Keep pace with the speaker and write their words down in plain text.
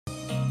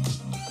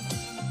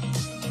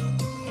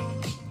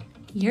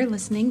You're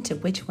listening to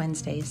Witch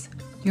Wednesdays,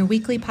 your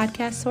weekly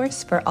podcast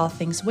source for all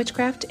things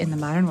witchcraft in the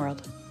modern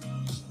world.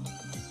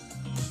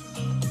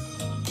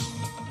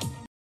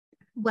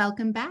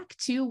 Welcome back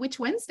to Witch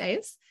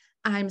Wednesdays.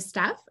 I'm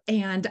Steph,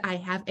 and I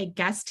have a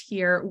guest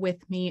here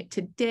with me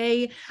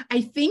today.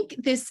 I think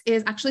this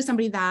is actually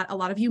somebody that a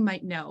lot of you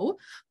might know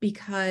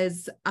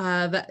because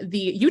of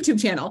the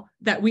YouTube channel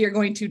that we are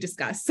going to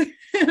discuss.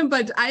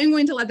 But I am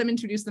going to let them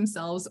introduce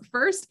themselves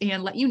first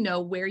and let you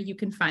know where you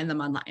can find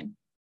them online.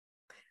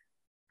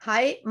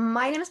 Hi,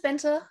 my name is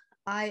Bente.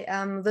 I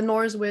am the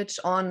Norse Witch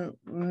on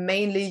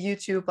mainly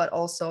YouTube, but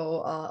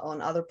also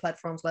on other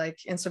platforms like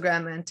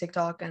Instagram and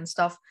TikTok and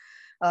stuff.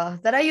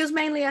 That I use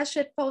mainly as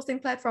shit posting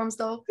platforms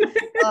though.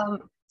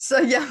 So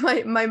yeah,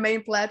 my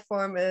main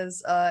platform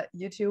is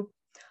YouTube.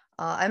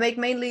 I make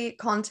mainly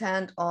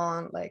content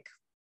on like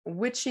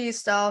witchy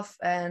stuff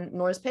and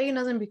Norse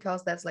paganism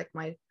because that's like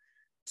my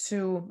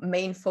two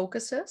main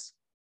focuses.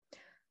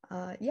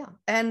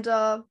 And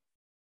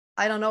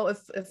I don't know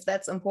if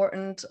that's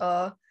important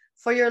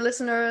for your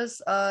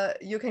listeners.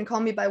 You can call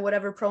me by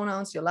whatever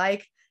pronouns you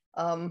like.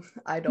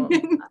 I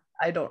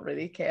don't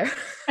really care.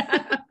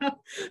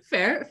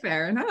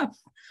 Fair enough.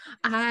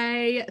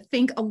 I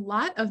think a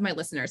lot of my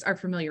listeners are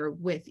familiar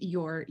with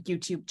your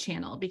YouTube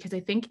channel because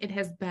I think it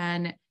has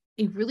been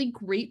a really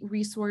great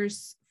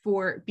resource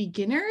for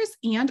beginners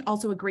and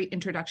also a great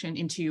introduction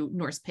into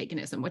Norse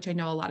paganism, which I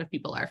know a lot of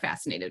people are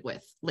fascinated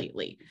with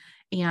lately.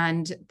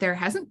 And there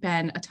hasn't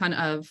been a ton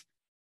of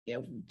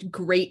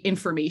great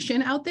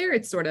information out there.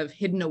 It's sort of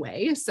hidden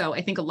away. So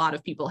I think a lot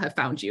of people have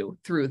found you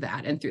through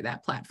that and through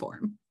that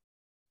platform.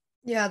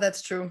 Yeah,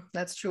 that's true.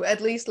 That's true.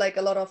 At least like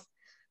a lot of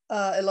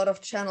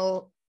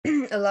channel,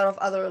 a lot of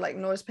other like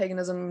Norse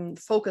paganism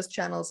focused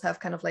channels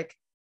have kind of like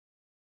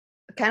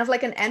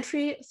an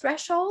entry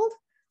threshold.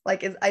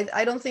 Like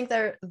I don't think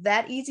they're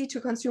that easy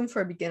to consume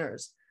for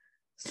beginners.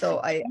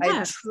 So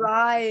Yes.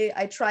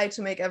 I try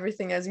to make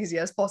everything as easy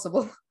as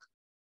possible.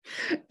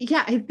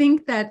 Yeah, I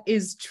think that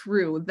is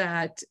true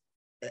that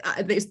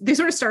they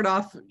sort of start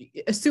off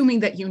assuming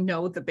that you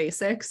know the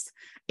basics,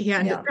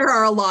 and there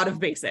are a lot of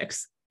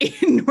basics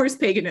in Norse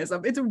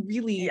paganism. It's a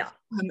really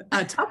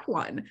a tough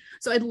one.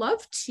 So I'd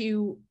love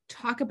to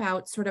talk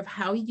about sort of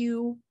how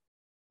you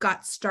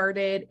got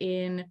started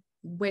in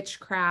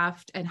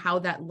witchcraft and how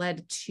that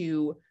led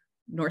to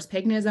Norse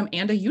paganism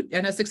and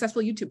a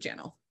successful YouTube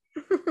channel.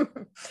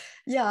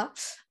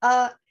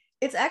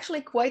 It's actually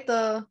quite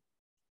the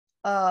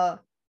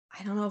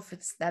I don't know if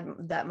it's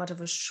that much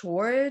of a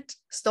short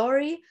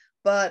story,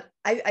 but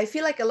I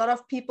feel like a lot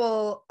of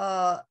people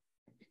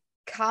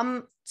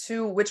come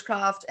to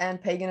witchcraft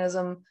and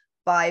paganism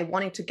by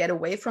wanting to get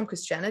away from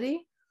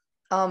Christianity,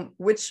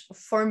 which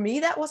for me,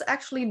 that was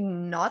actually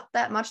not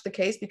that much the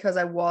case because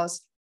I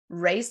was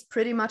raised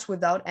pretty much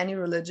without any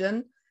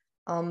religion.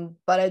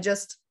 But I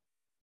just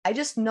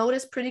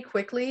noticed pretty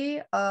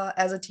quickly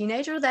as a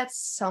teenager that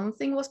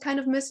something was kind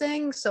of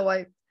missing. So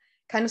I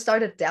kind of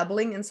started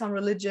dabbling in some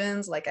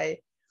religions. Like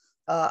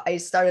I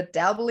started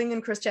dabbling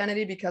in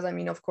Christianity because I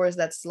mean, of course,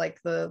 that's like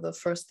the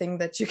first thing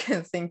that you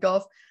can think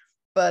of,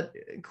 but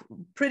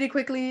pretty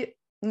quickly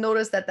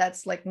noticed that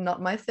that's like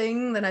not my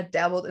thing. Then I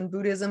dabbled in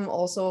Buddhism,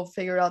 also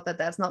figured out that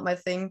that's not my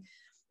thing,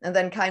 and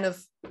then kind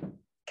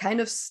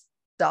of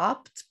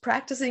stopped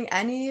practicing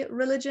any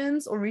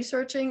religions or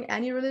researching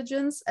any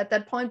religions at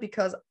that point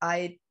because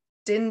I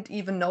didn't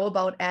even know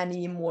about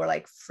any more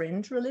like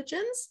fringe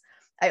religions.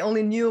 I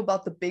only knew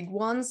about the big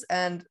ones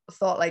and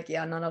thought like,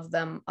 yeah, none of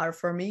them are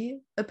for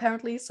me,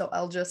 apparently. So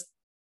I'll just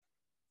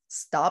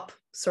stop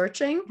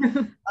searching.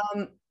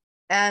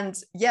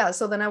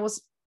 So then I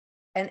was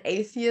an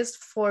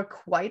atheist for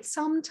quite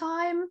some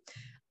time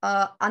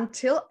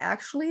until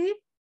actually,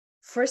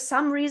 for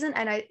some reason,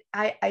 and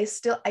I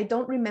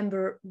don't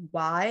remember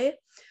why,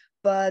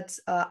 but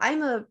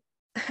I'm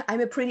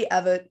a pretty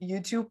avid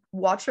YouTube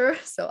watcher.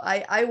 So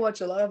I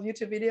watch a lot of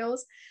YouTube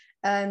videos.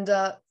 And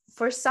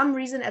for some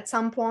reason, at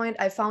some point,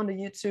 I found a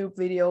YouTube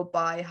video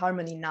by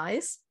Harmony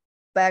Nice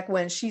back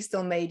when she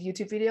still made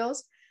YouTube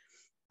videos.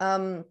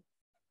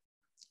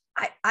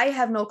 I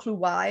have no clue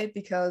why,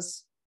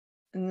 because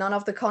none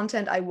of the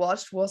content I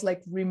watched was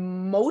like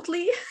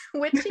remotely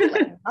witchy,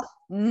 like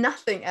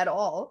nothing at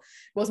all.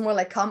 It was more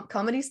like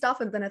comedy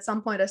stuff. And then at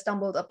some point I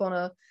stumbled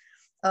upon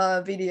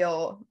a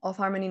video of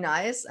Harmony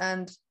Nice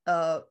and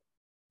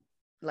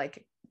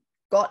like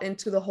got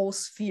into the whole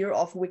sphere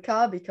of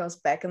Wicca, because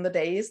back in the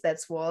days that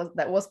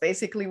was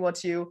basically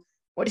what you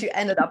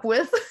ended up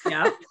with.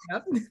 Yep.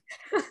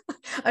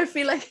 I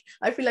feel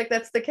like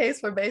that's the case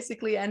for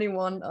basically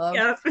anyone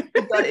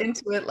who got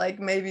into it like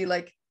maybe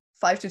like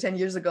 5 to 10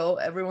 years ago.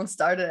 Everyone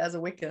started as a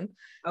Wiccan.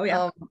 Oh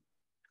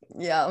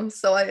yeah.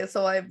 So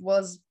I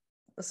was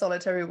a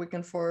solitary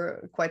Wiccan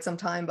for quite some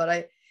time, but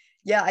I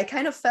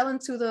kind of fell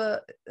into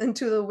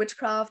the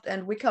witchcraft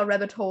and Wicca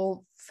rabbit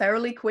hole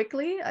fairly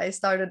quickly. I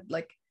started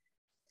like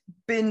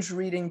binge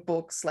reading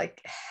books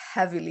like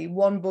heavily,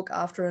 one book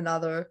after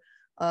another.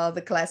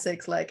 The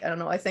classics, like I don't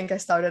know, I think I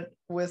started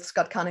with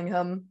Scott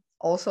Cunningham,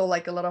 also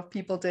like a lot of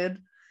people did.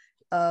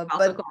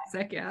 Also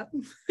classic, yeah.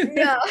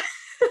 Yeah.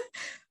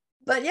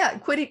 But yeah,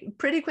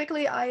 pretty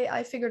quickly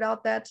I figured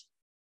out that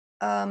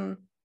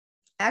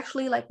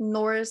actually like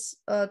Norse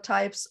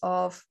types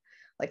of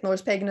like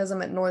Norse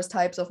paganism and Norse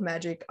types of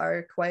magic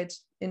are quite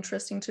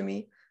interesting to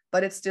me.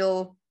 But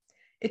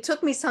it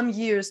took me some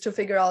years to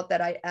figure out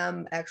that I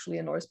am actually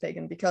a Norse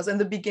pagan, because in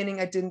the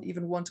beginning I didn't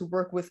even want to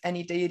work with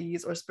any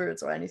deities or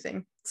spirits or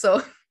anything.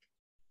 So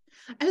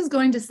I was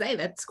going to say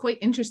that's quite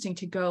interesting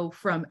to go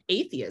from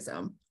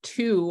atheism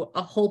to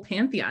a whole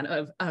pantheon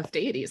of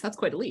deities. That's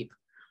quite a leap.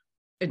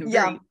 And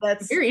yeah,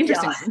 that's very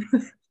interesting.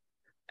 Yeah.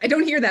 I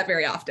don't hear that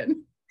very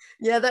often.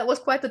 Yeah, that was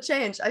quite the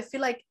change. I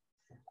feel like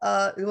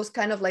it was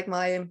kind of like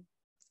my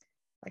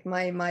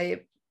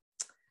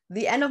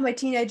the end of my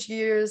teenage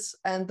years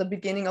and the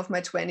beginning of my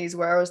 20s,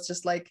 where I was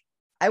just like,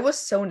 I was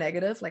so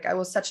negative. Like I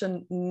was such a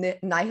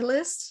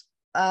nihilist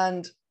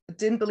and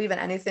didn't believe in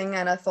anything.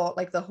 And I thought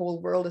like the whole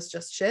world is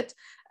just shit.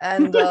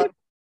 And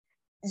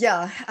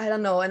yeah, I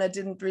don't know. And I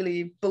didn't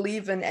really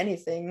believe in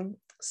anything.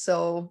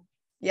 So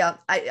yeah,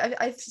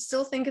 I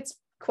still think it's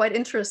quite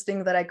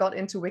interesting that I got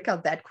into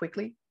Wicca that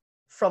quickly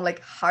from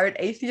like hard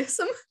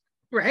atheism.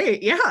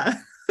 Right. Yeah.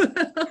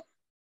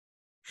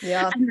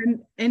 Yeah. And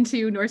then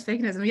into Norse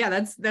paganism. Yeah,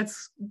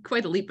 that's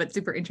quite a leap, but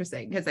super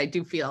interesting, because I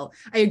do feel,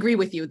 I agree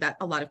with you that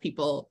a lot of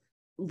people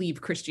leave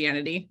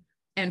Christianity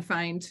and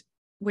find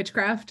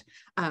witchcraft.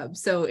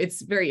 So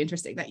it's very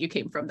interesting that you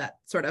came from that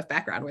sort of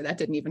background where that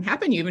didn't even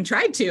happen. You even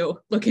tried to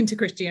look into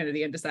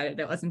Christianity and decided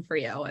it wasn't for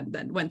you, and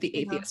then went the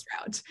atheist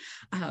route.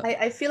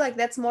 I feel like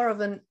that's more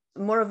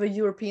of a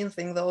European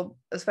thing, though,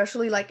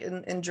 especially like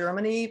in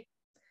Germany.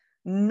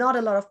 Not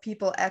a lot of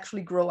people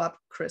actually grow up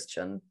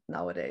Christian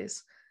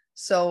nowadays.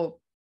 So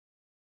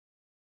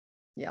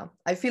yeah,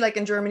 I feel like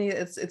in Germany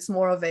it's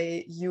more of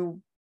a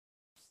you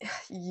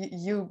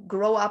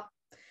grow up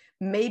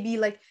maybe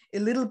like a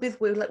little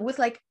bit with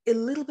like a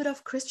little bit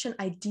of Christian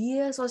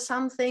ideas or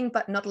something,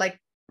 but not like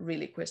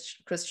really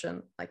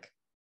Christian like.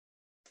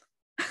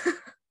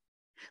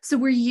 So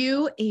were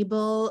you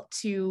able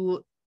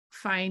to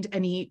find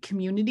any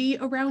community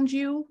around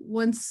you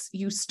once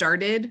you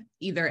started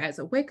either as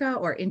a Wicca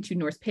or into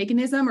Norse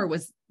paganism, or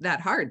was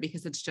that hard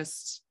because it's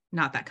just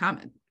not that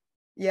common?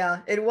 Yeah,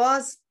 it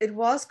was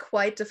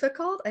quite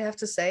difficult, I have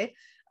to say.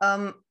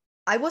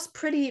 I was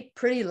pretty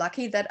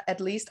lucky that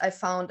at least I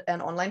found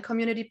an online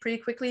community pretty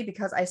quickly,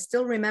 because I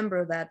still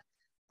remember that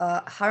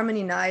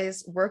Harmony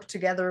Nice worked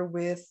together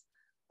with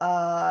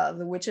the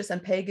Witches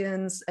and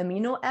Pagans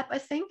Amino app, I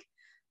think,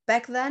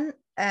 back then,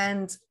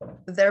 and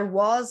there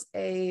was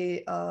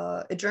a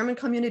German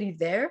community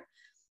there,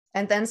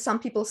 and then some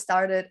people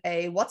started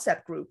a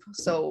WhatsApp group.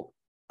 So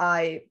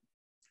I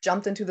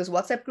jumped into this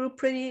WhatsApp group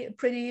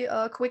pretty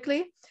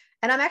quickly,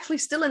 and I'm actually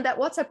still in that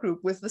WhatsApp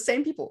group with the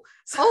same people.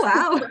 So, oh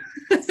wow.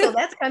 So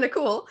that's kind of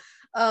cool.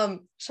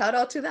 Shout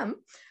out to them,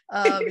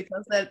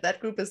 because that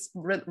group is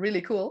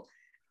really cool.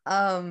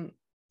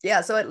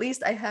 Yeah, so at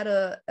least I had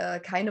a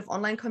kind of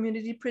online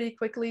community pretty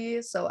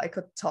quickly, so I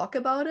could talk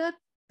about it,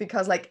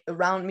 because like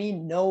around me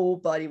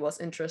nobody was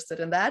interested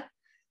in that.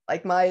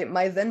 Like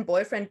my then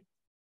boyfriend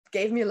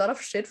gave me a lot of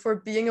shit for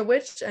being a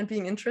witch and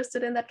being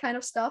interested in that kind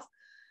of stuff.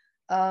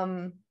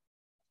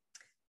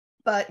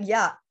 But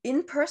yeah,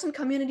 in-person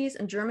communities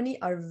in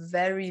Germany are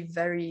very,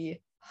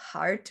 very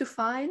hard to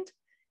find.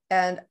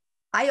 And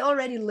I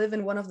already live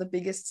in one of the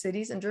biggest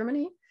cities in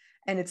Germany,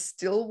 and it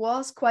still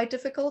was quite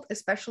difficult,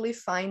 especially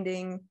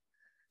finding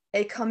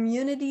a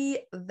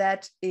community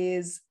that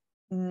is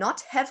not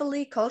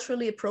heavily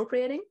culturally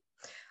appropriating,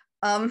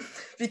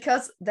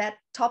 because that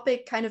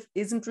topic kind of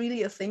isn't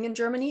really a thing in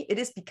Germany. It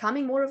is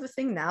becoming more of a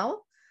thing now,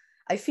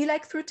 I feel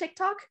like, through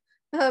TikTok.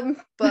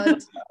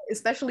 But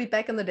especially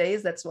back in the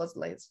days, it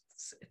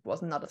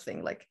was not a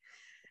thing. Like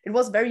it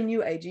was very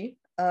new agey,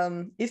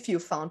 if you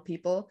found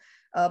people.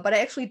 But I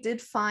actually did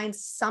find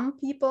some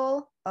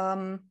people.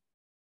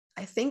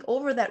 I think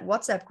over that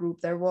WhatsApp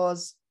group there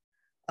was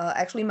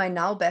actually my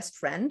now best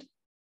friend.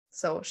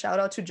 So shout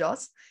out to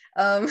Joss.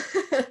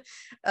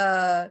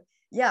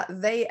 Yeah,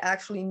 they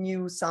actually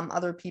knew some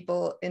other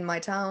people in my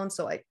town,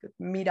 so I could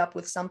meet up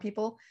with some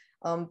people.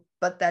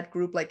 But that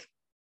group, like,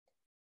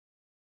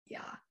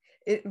 yeah.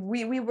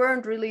 We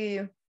weren't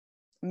really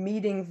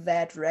meeting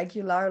that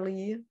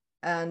regularly,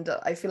 and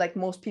I feel like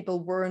most people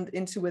weren't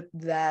into it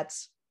that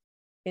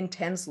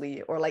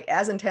intensely, or like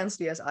as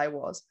intensely as I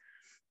was.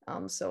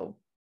 So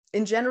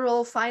in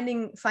general,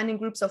 finding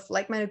groups of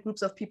like-minded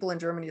groups of people in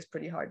Germany is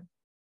pretty hard.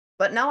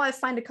 But now I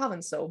find a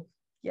coven, so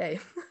yay.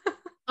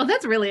 Oh,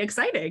 that's really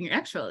exciting,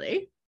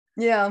 actually.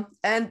 Yeah,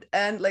 and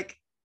like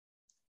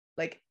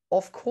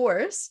of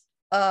course,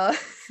 our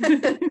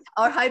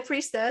high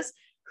priestess,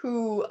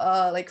 who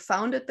like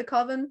founded the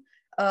coven,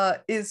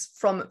 is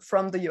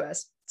from the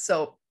US.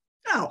 So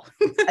oh.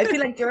 I feel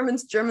like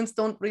Germans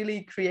don't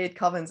really create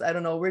covens. I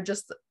don't know.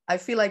 I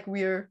feel like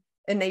we're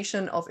a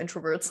nation of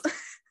introverts.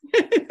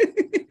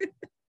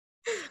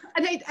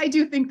 And I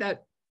do think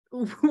that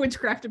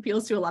witchcraft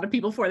appeals to a lot of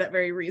people for that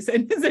very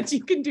reason, is that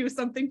you can do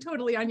something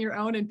totally on your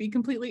own and be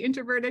completely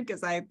introverted.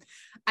 Because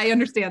I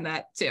understand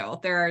that too.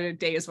 There are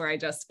days where I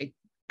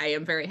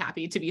am very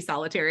happy to be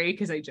solitary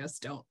because I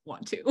just don't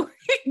want to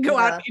go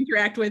out and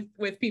interact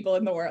with people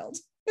in the world.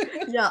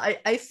 Yeah,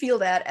 I feel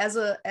that as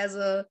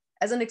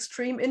an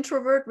extreme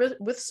introvert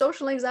with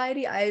social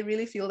anxiety, I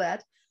really feel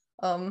that.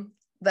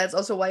 That's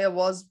also why I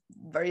was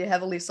very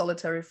heavily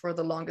solitary for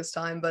the longest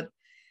time. But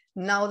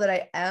now that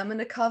I am in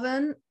a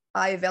coven,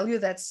 I value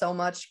that so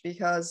much,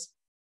 because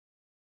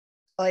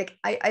like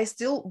I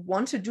still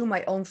want to do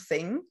my own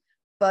thing,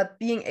 but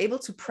being able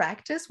to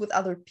practice with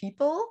other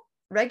people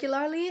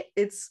regularly,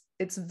 it's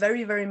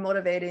very, very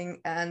motivating.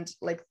 And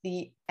like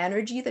the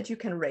energy that you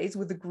can raise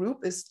with the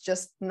group is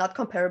just not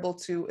comparable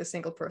to a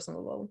single person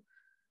alone.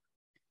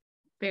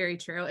 Very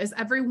true. Is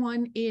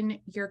everyone in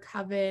your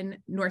coven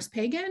Norse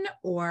pagan,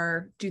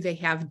 or do they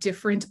have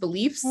different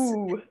beliefs?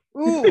 Ooh,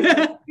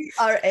 we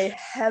are a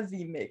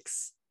heavy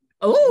mix.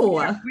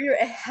 Oh, we're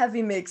a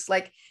heavy mix.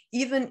 Like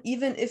even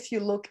if you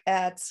look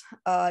at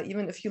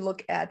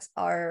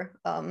our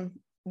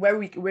where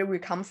we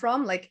come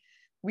from, like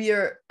we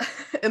are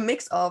a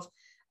mix of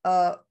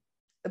a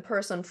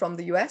person from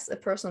the US, a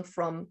person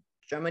from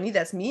Germany,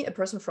 that's me, a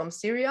person from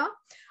Syria,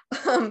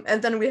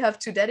 and then we have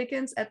 2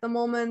 Dedicans at the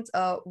moment,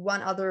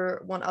 one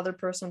other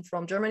person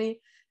from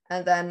Germany,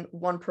 and then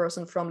 1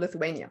 person from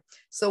Lithuania.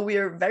 So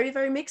we're very,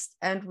 very mixed,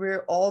 and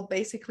we're all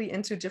basically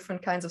into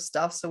different kinds of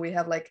stuff. So we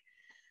have like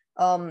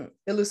a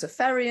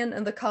Luciferian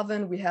in the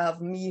coven. We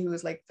have me, who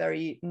is like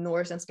very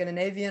Norse and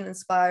Scandinavian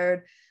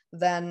inspired.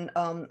 Then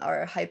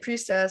our high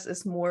priestess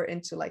is more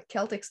into like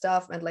Celtic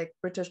stuff and like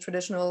British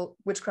traditional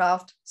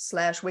witchcraft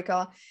 /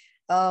 Wicca.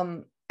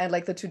 And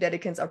like the 2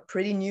 Dedicans are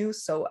pretty new,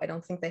 so I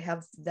don't think they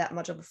have that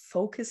much of a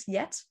focus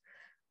yet.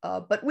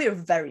 But we're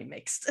very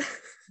mixed.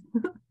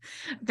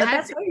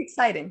 That's very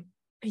exciting.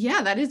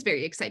 Yeah, that is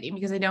very exciting,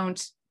 because I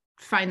don't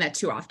find that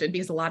too often,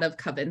 because a lot of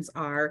covens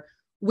are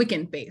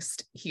Wiccan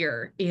based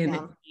here in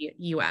the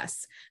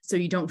US. So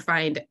you don't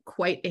find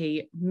quite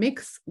a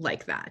mix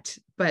like that.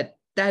 But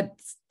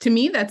that's, to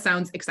me, that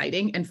sounds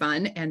exciting and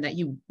fun, and that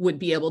you would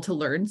be able to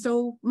learn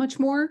so much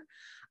more.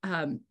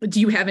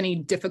 Do you have any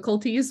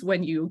difficulties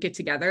when you get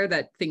together,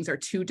 that things are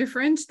too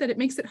different, that it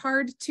makes it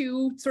hard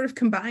to sort of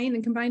combine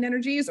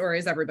energies? Or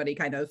is everybody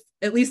kind of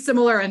at least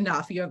similar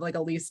enough? You have like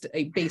at least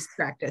a base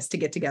practice to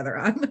get together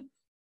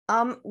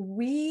on?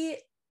 We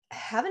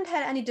haven't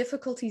had any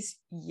difficulties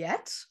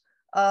yet.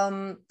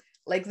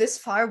 Like this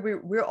far,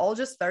 we're all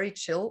just very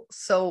chill.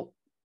 So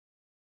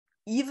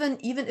even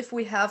if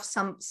we have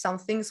some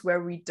things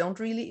where we don't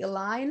really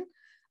align,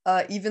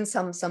 even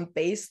some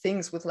base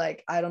things with,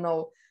 like, I don't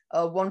know,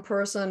 one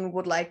person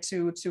would like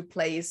to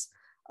place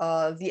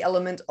the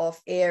element of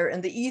air in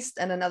the east,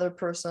 and another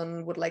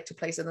person would like to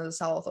place it in the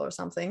south or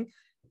something.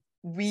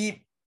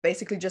 We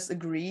basically just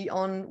agree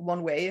on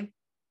one way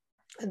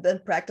and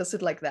then practice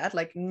it like that.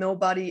 Like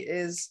nobody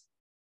is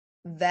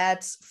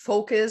that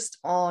focused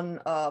on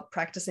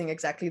practicing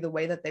exactly the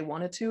way that they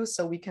wanted to,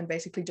 so we can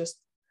basically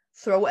just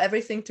throw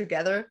everything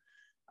together.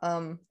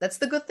 That's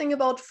the good thing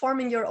about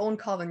forming your own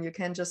coven. You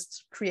can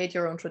just create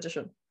your own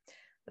tradition.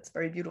 That's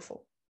very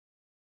beautiful.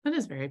 That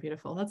is very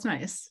beautiful. That's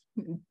nice.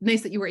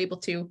 Nice that you were able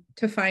to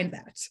find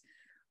that.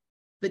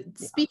 But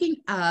speaking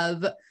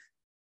of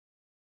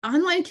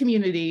online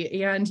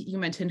community, and you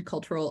mentioned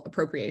cultural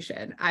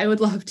appropriation, I would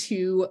love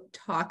to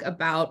talk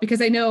about,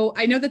 because I know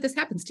that this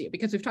happens to you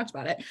because we've talked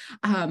about it,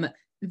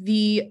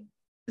 the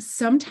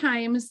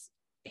sometimes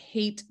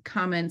hate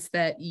comments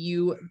that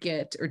you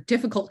get, or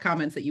difficult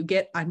comments that you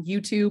get on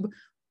YouTube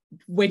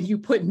when you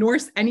put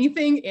Norse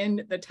anything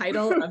in the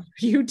title of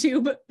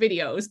YouTube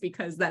videos,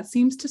 because that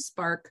seems to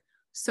spark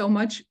so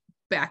much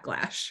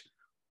backlash.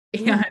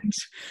 And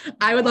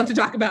I would love to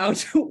talk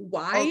about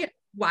why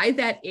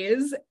that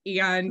is,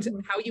 and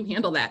how you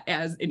handle that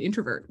as an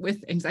introvert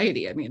with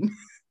anxiety. I mean,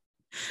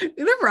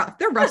 they're rough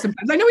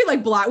sometimes. I know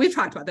we've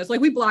talked about this, like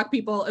we block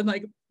people, and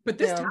like, but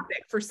this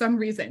topic, for some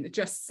reason, it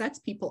just sets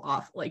people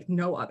off like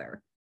no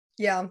other.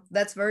 Yeah,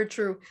 that's very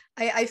true.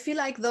 I feel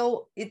like,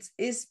 though, it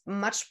is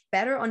much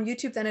better on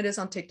YouTube than it is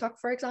on TikTok,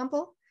 for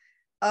example.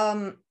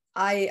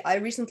 I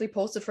recently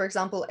posted, for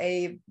example,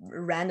 a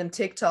random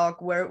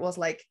TikTok where it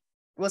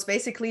was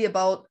basically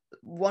about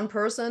one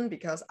person,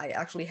 because I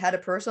actually had a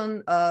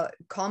person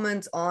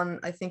comment on,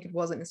 I think it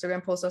was an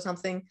Instagram post or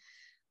something,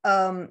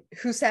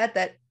 who said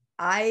that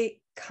I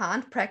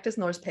can't practice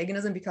Norse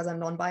paganism because I'm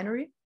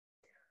non-binary,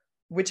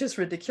 which is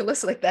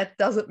ridiculous. Like, that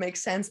doesn't make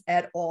sense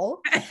at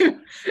all.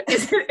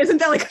 Isn't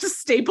that like a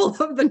staple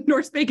of the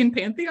Norse pagan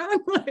pantheon?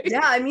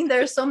 Yeah, I mean,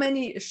 there's so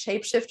many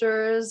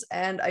shapeshifters,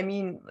 and I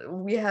mean,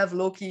 we have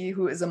Loki,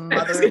 who is a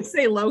mother. I was gonna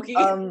say Loki.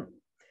 I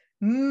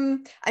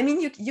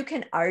mean, you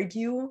can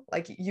argue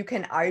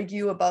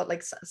about,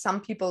 like, some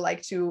people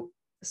like to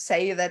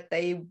say that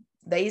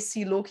they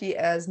see Loki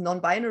as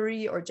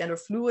non-binary or gender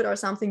fluid or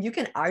something. You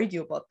can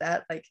argue about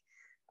that. Like,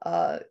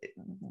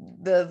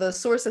 the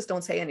sources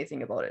don't say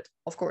anything about it,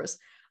 of course.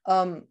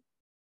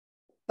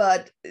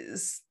 But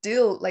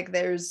still, like,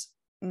 there's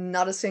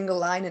not a single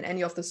line in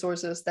any of the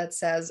sources that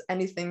says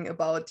anything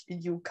about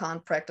you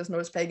can't practice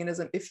Norse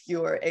paganism if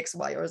you're X,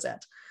 Y, or Z.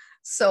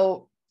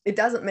 So it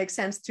doesn't make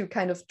sense to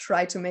kind of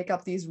try to make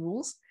up these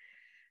rules.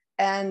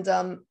 And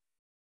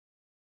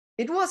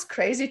it was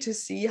crazy to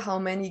see how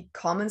many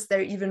comments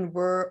there even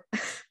were.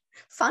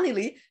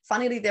 Funnily,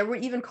 there were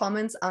even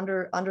comments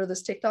under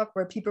this TikTok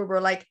where people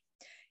were like,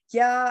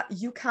 yeah,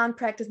 you can't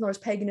practice Norse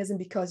paganism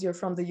because you're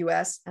from the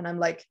US. And I'm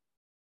like,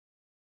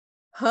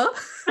 huh?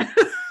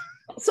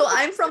 So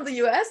I'm from the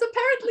US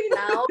apparently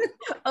now.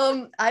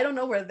 I don't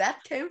know where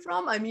that came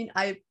from. I mean,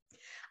 I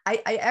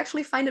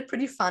actually find it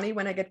pretty funny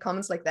when I get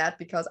comments like that,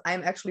 because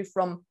I'm actually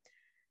from,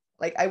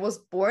 like, I was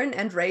born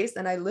and raised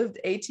and I lived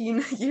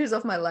 18 years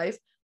of my life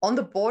on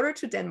the border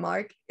to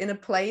Denmark in a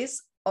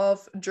place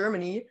of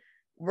Germany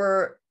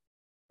where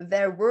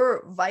there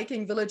were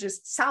Viking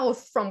villages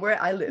south from where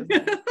I lived.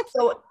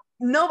 So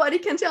nobody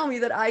can tell me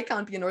that I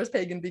can't be a Norse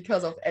pagan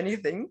because of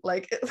anything.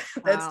 Like,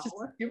 that's just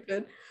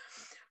stupid.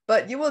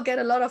 But you will get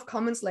a lot of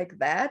comments like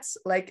that,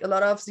 like a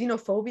lot of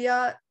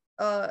xenophobia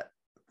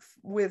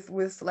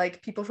with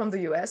like people from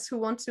the US who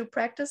want to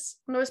practice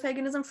Norse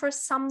paganism for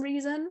some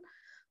reason,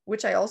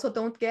 which I also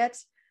don't get.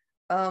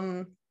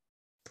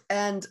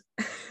 And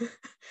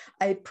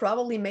I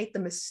probably made the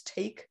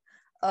mistake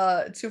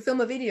to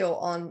film a video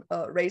on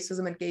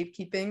racism and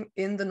gatekeeping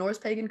in the Norse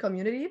pagan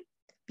community,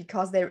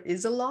 because there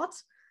is a lot.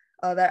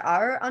 There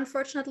are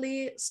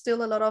unfortunately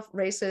still a lot of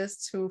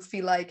racists who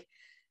feel like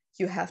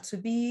you have to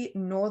be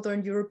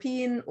Northern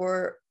European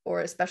or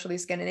especially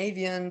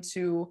Scandinavian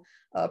to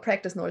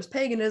practice Norse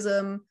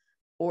paganism,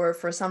 or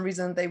for some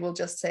reason they will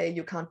just say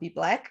you can't be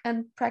Black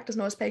and practice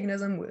Norse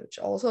paganism, which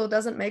also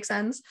doesn't make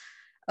sense.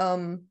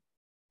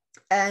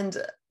 And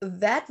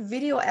that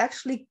video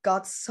actually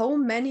got so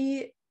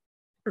many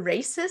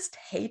racist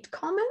hate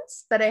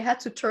comments that I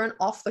had to turn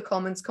off the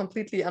comments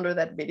completely under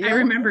that video. I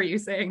remember you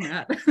saying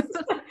that.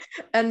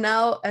 and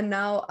now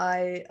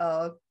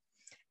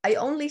I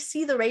only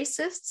see the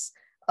racists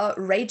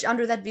rage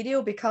under that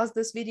video because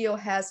this video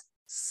has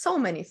so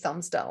many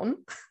thumbs down.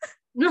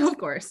 No, of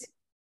course.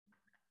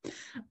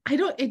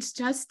 It's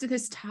just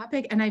this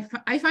topic. And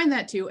I find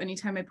that too,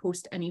 anytime I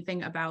post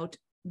anything about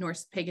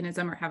Norse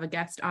paganism or have a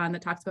guest on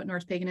that talks about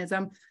Norse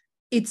paganism,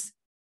 it's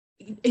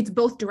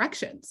both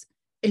directions.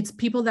 It's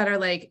people that are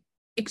like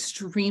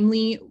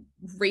extremely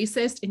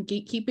racist and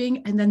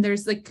gatekeeping. And then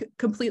there's like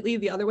completely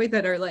the other way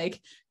that are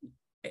like,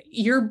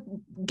 your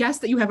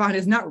guest that you have on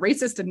is not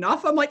racist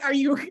enough. I'm like, are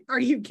you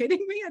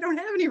kidding me? I don't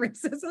have any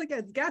racists like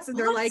as guests. And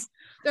they're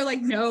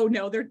like, no,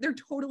 they're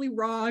totally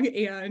wrong.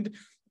 And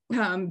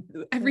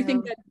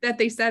everything that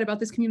they said about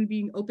this community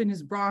being open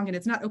is wrong, and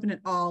it's not open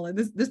at all. And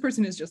this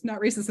person is just not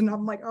racist enough.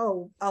 I'm like,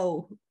 oh.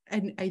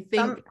 And I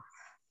think,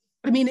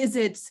 I mean, is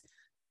it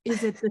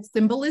the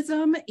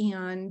symbolism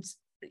and,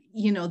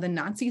 the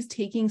Nazis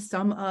taking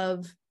some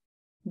of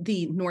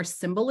the Norse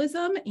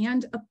symbolism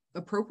and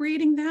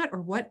appropriating that,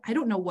 or what? I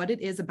don't know what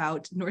it is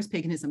about Norse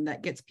paganism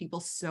that gets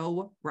people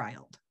so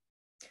riled.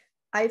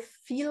 I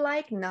feel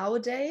like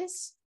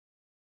nowadays,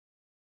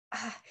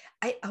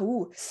 I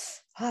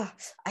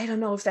don't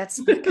know if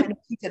that's kind of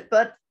heated,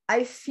 but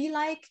I feel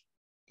like,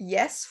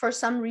 yes, for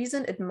some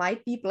reason it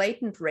might be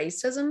blatant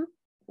racism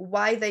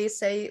why they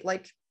say,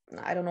 like,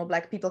 I don't know,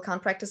 Black people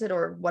can't practice it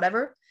or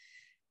whatever.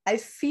 I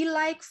feel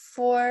like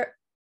for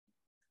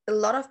a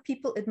lot of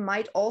people it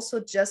might also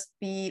just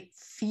be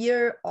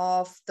fear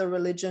of the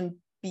religion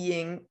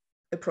being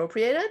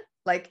appropriated.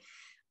 Like,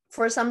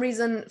 for some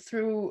reason,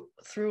 through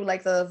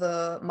like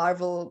the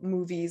Marvel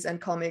movies and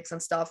comics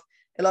and stuff,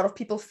 a lot of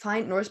people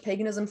find Norse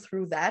paganism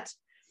through that.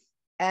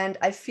 And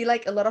I feel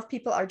like a lot of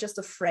people are just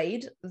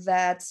afraid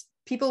that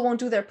people won't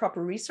do their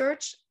proper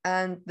research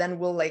and then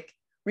will like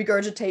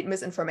regurgitate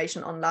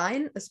misinformation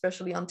online,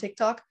 especially on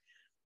TikTok,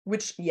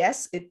 which,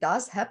 yes, it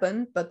does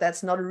happen, but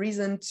that's not a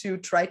reason to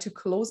try to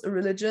close a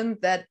religion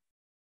that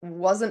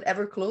wasn't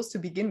ever closed to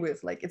begin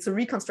with. Like, it's a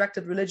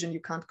reconstructed religion.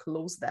 You can't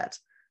close that.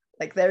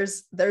 Like,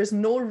 there's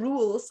no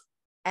rules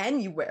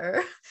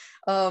anywhere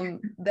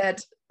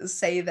that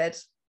say that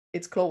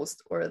it's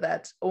closed or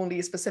that only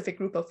a specific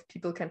group of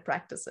people can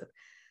practice it.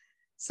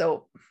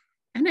 So,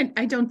 and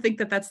I don't think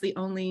that that's the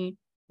only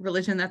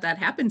religion that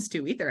happens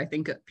to either. I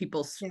think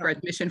people spread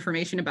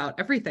misinformation about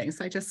everything.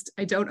 So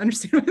I don't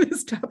understand why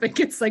this topic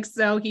gets like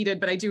so heated,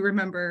 but I do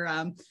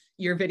remember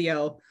your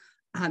video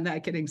on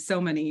that getting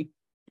so many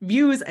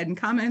views and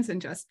comments,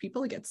 and just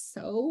people get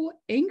so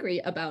angry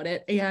about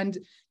it. And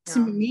to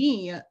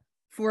me,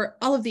 for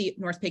all of the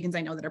Norse pagans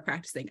I know that are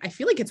practicing, I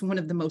feel like it's one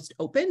of the most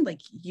open.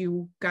 Like,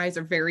 you guys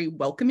are very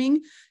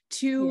welcoming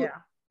to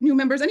new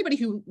members, anybody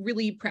who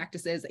really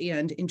practices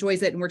and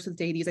enjoys it and works with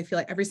deities. I feel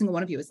like every single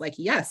one of you is like,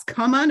 yes,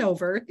 come on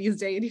over. These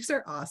deities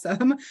are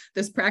awesome.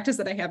 This practice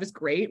that I have is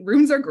great.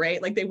 Runes are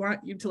great. Like, they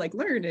want you to like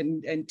learn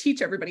and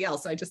teach everybody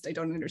else. I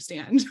don't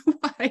understand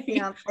why.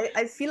 Yeah,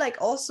 I feel like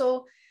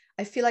also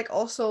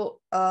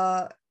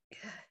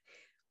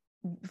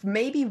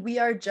maybe we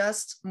are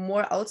just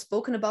more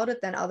outspoken about it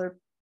than other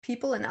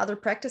people and other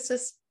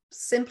practices,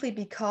 simply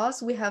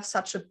because we have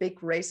such a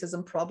big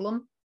racism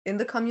problem in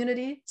the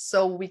community.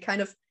 So we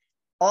kind of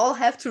all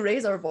have to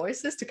raise our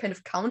voices to kind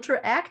of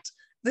counteract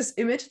this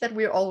image that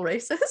we're all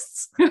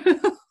racists.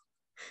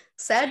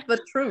 Sad but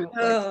true.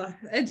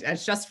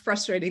 It's just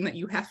frustrating that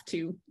you have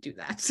to do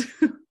that.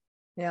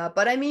 Yeah,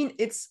 but I mean,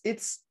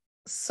 it's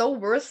so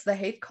worth the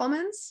hate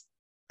comments.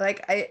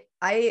 Like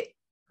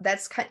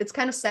it's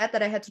kind of sad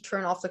that I had to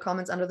turn off the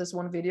comments under this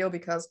one video,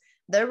 because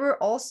there were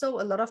also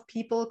a lot of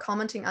people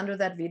commenting under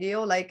that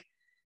video like,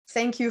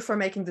 thank you for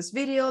making this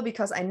video,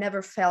 because I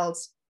never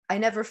felt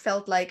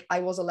like I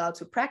was allowed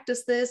to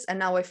practice this, and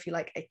now I feel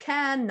like I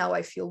can. Now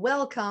I feel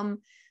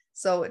welcome.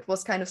 So it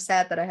was kind of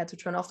sad that I had to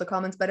turn off the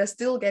comments, but I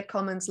still get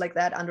comments like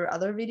that under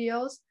other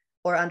videos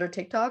or under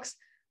TikToks.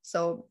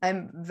 So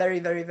I'm very,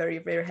 very, very,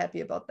 very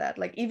happy about that.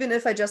 Like, even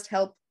if I just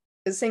help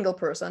a single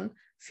person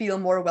feel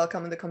more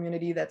welcome in the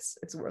community,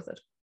 it's worth it.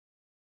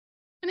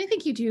 And I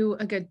think you do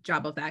a good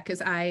job of that,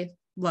 because I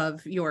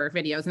love your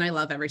videos, and I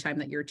love every time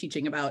that you're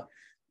teaching about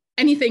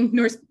anything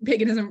Norse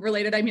paganism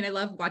related. I mean, I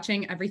love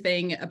watching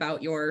everything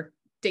about your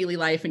daily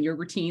life and your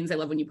routines. I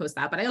love when you post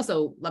that, but I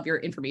also love your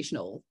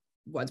informational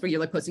ones where you're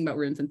like posting about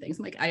runes and things.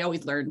 I'm like, I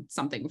always learn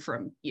something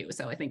from you.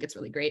 So I think it's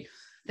really great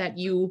that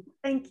you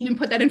can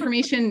put that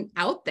information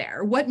out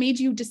there. What made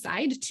you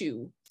decide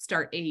to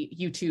start a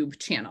YouTube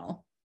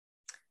channel?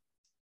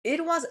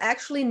 It was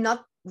actually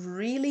not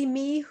really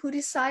me who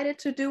decided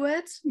to do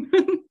it,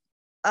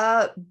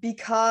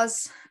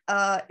 because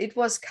it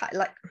was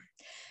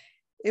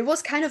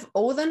kind of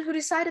Odin who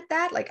decided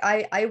that. Like,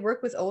 I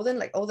work with Odin.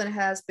 Like, Odin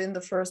has been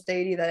the first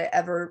deity that I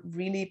ever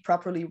really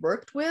properly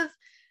worked with.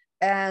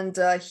 And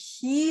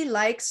he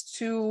likes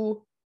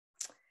to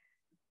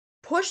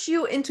push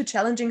you into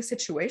challenging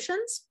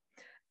situations.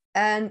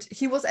 And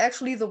he was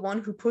actually the one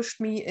who pushed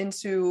me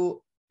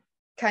into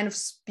kind of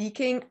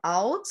speaking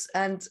out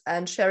and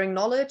sharing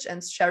knowledge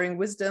and sharing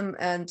wisdom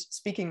and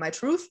speaking my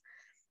truth.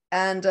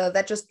 And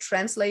that just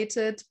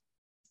translated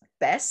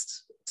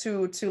best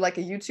to like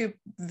a YouTube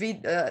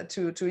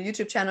to a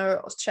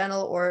YouTube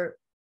channel or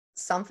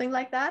something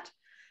like that.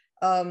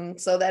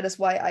 So that is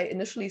why I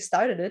initially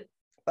started it.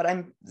 But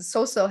I'm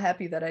so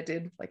happy that I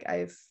did. Like,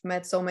 I've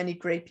met so many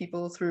great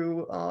people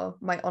through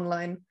my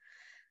online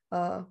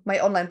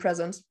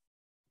presence.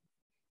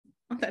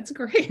 Oh, that's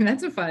great.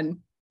 That's a fun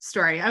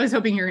story. I was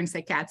hoping you were going to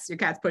say cats. Your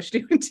cats pushed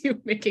you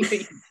into making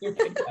the YouTube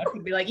video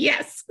and be like,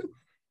 yes.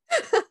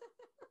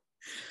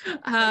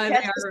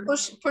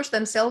 Cats push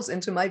themselves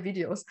into my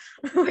videos.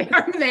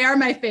 they are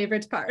my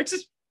favorite part.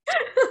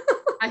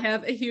 I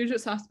have a huge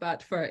soft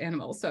spot for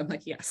animals, so I'm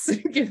like, yes,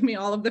 give me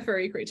all of the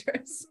furry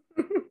creatures.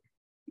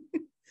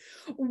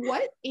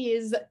 What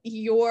is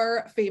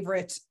your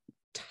favorite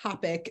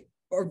topic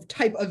or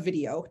type of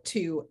video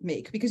to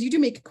make? Because you do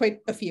make quite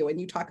a few, and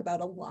you talk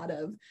about a lot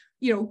of,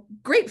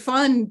 great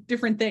fun,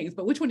 different things,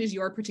 but which one is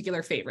your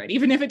particular favorite?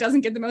 Even if it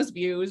doesn't get the most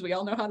views, we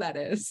all know how that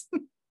is.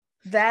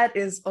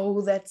 That's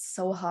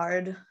so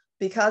hard,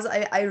 because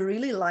I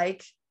really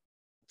like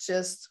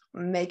just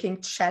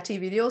making chatty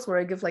videos where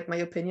I give like my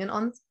opinion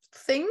on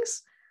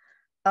things.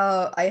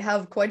 I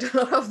have quite a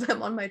lot of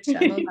them on my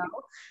channel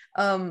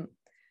now.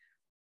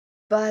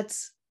 But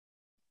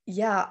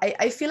yeah,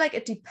 I feel like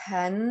it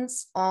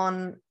depends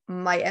on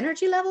my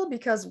energy level,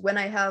 because when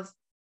I have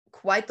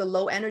quite the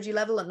low energy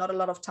level and not a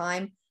lot of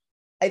time,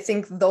 I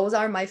think those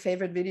are my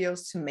favorite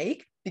videos to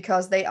make,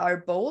 because they are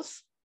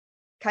both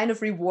kind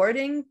of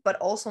rewarding, but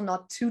also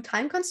not too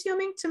time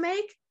consuming to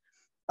make.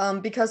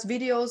 Because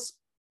videos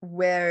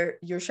where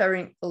you're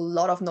sharing a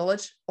lot of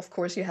knowledge, of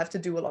course, you have to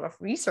do a lot of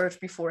research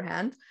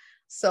beforehand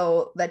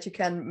so that you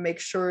can make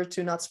sure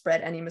to not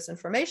spread any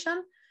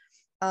misinformation.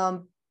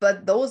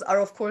 But those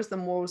are, of course, the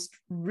most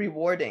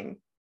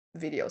rewarding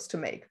videos to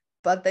make,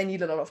 but they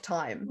need a lot of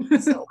time.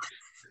 So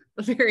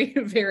very,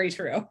 very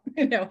true.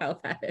 I know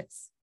how that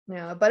is.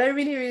 Yeah, but I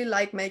really, really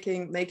like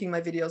making my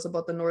videos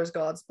about the Norse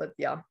gods. But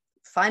yeah,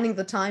 finding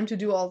the time to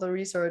do all the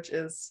research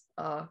is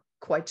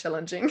quite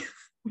challenging.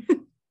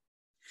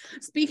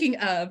 Speaking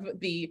of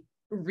the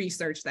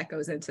research that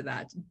goes into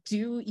that,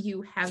 do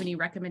you have any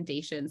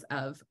recommendations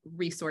of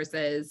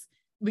resources,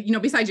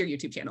 besides your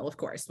YouTube channel, of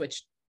course,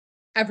 which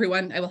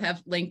everyone, I will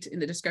have linked in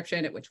the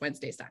description at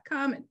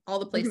witchwednesdays.com and all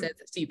the places,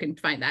 so you can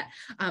find that.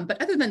 But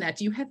other than that,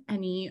 do you have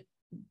any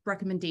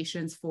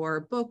recommendations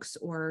for books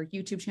or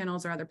YouTube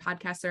channels or other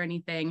podcasts or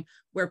anything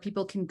where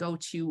people can go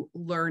to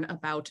learn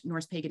about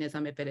Norse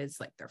paganism, if it is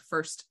like their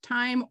first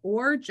time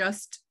or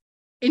just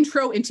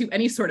intro into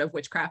any sort of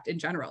witchcraft in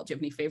general? Do you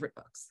have any favorite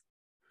books?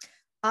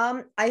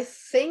 I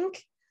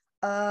think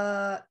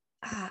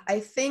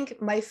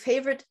my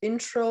favorite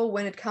intro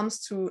when it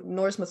comes to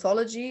Norse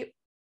mythology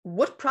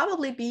would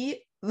probably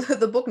be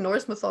the book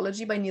Norse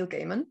Mythology by Neil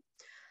Gaiman,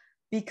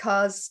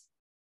 because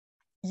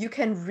you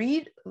can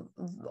read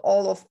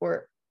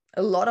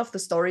a lot of the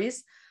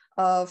stories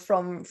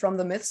from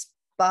the myths,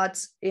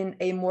 but in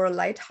a more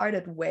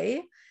lighthearted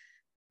way.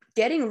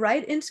 Getting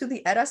right into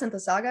the Eddas and the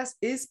sagas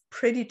is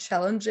pretty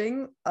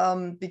challenging,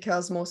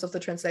 because most of the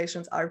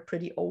translations are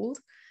pretty old.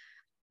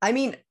 I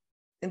mean,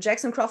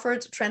 Jackson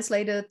Crawford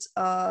translated,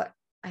 I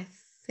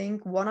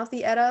think, one of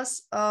the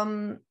Eddas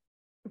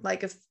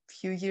like a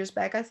few years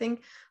back, I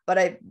think, but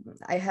I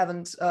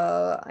haven't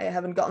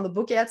gotten the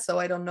book yet, so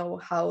I don't know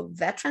how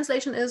that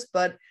translation is,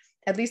 but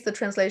at least the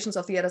translations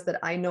of the Eddas that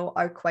I know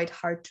are quite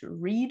hard to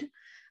read.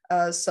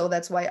 So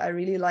that's why I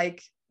really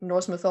like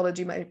Norse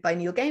Mythology by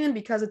Neil Gaiman,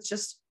 because it's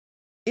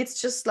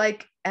just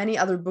like any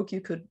other book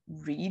you could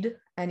read,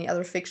 any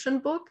other fiction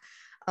book.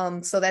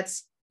 So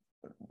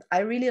I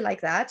really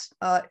like that.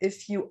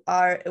 If you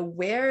are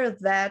aware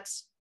that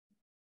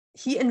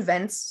he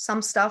invents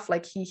some stuff,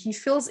 like he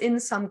fills in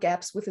some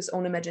gaps with his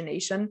own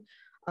imagination.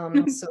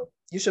 So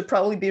you should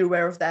probably be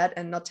aware of that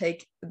and not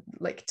take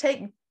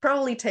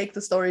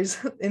the stories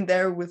in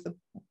there with a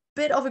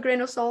bit of a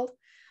grain of salt.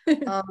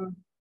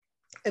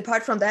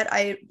 Apart from that,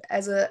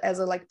 as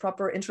a like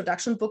proper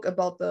introduction book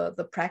about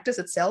the practice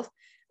itself,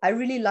 I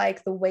really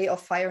like The Way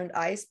of Fire and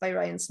Ice by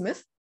Ryan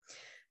Smith,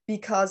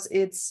 because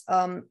it's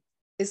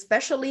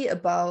especially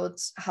about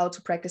how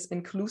to practice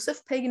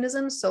inclusive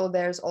paganism. So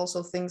there's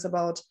also things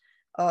about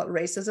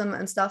racism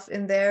and stuff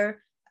in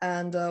there,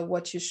 and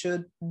what you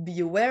should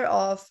be aware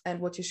of and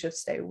what you should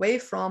stay away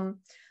from.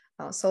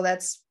 So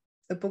that's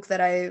a book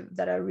that I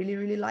really,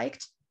 really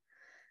liked,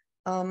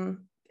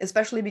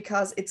 especially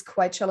because it's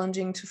quite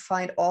challenging to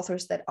find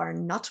authors that are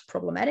not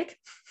problematic,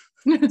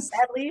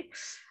 sadly.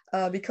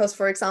 Because,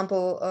 for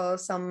example,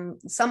 some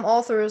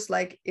authors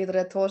like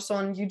Edred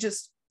Thorsson, you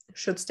just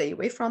should stay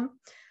away from.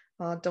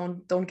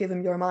 Don't give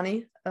him your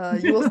money.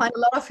 You will find a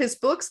lot of his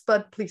books,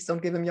 but please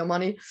don't give him your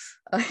money.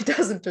 He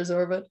doesn't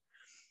deserve it.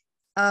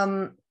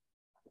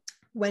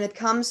 When it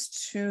comes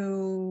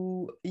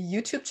to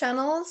YouTube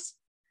channels,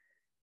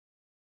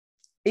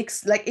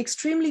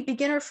 extremely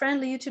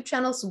beginner-friendly YouTube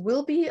channels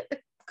will be a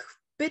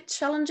bit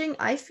challenging,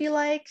 I feel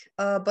like.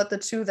 But the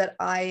two that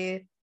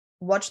I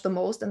watch the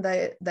most and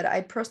that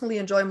I personally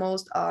enjoy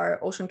most are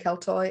Ocean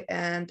Keltoy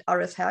and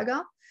Arith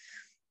Herga,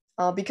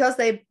 because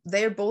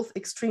they're both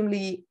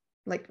extremely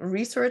like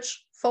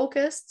research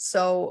focused.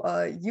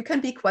 So you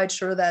can be quite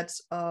sure that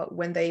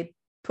when they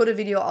put a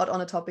video out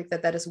on a topic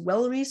that is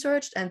well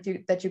researched and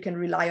that you can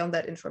rely on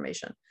that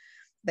information.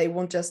 They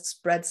won't just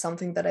spread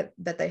something that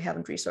they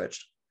haven't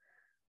researched.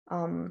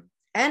 And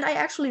I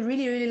actually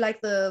really, really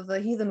like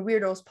the Heathen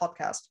Weirdos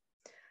podcast.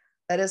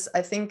 That is,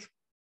 I think,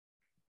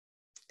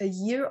 a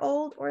year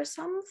old or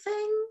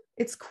something.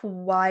 It's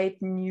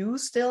quite new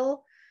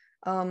still.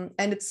 And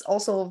it's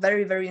also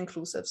very, very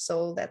inclusive.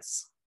 So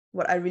that's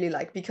what I really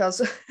like,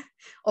 because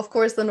of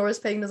course the Norse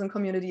paganism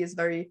community is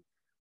very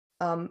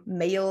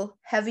male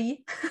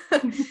heavy.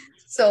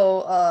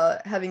 So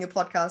having a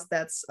podcast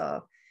that's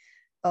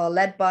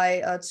led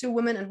by two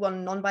women and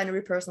one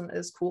non-binary person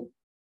is cool.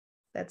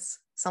 That's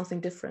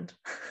something different.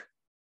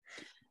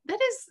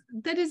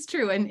 That is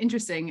true and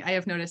interesting. I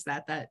have noticed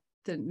that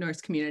the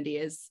Norse community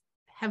is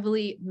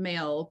heavily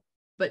male,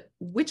 but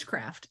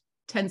witchcraft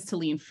tends to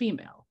lean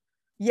female.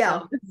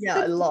 Yeah,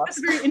 so a lot. That's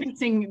a very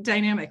interesting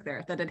dynamic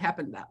there, that it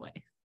happened that way.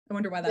 I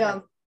wonder why that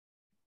is.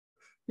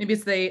 Maybe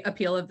it's the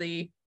appeal of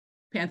the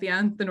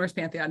pantheon. The Norse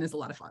pantheon is a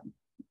lot of fun.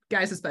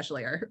 Guys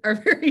especially are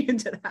very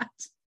into that.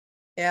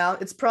 Yeah,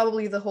 it's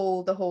probably the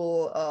whole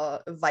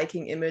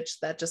Viking image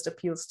that just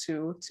appeals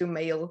to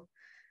male,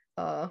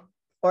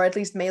 or at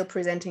least male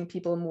presenting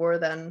people more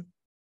than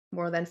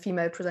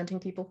female presenting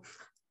people.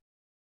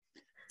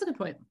 That's a good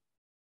point.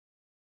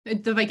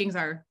 The Vikings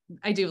are,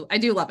 I do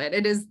love it.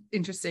 It is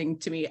interesting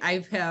to me.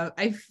 I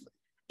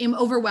am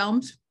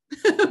overwhelmed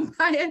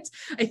by it.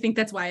 I think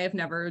that's why I've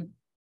never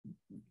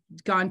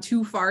gone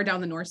too far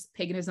down the Norse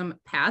paganism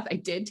path. I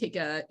did take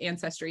a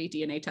ancestry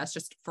DNA test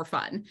just for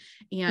fun,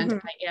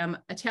 and I am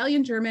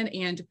Italian, German,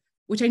 and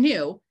which I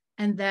knew,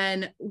 and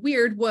then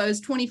weird was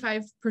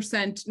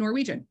 25%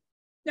 Norwegian.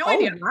 No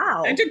idea.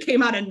 Wow. That just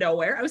came out of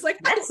nowhere. I was like,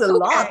 that's a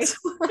lot.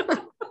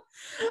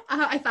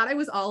 I thought I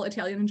was all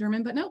Italian and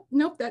German, but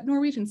nope, that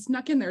Norwegian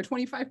snuck in there,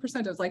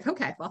 25%. I was like,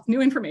 okay, well,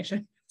 new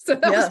information. So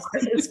that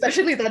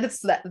especially that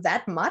it's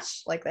that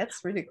much. Like, that's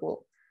really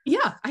cool.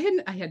 Yeah, I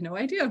had no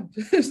idea.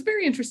 It's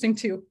very interesting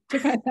to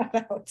find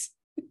that out.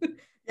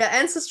 Yeah,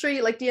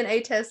 ancestry, like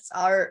DNA tests,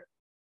 are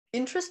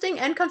interesting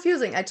and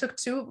confusing. I took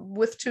two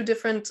with two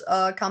different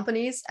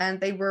companies, and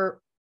they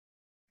were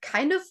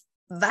kind of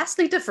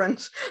vastly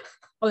different.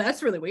 Oh,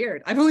 that's really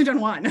weird. I've only done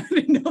one. I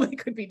didn't know they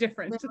could be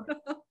different.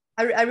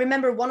 I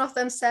remember one of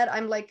them said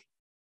I'm like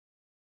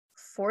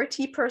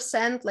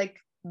 40% like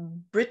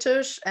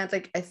British, and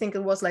like I think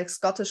it was like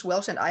Scottish,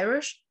 Welsh, and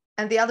Irish.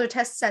 And the other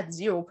test said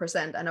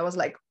 0%. And I was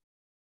like,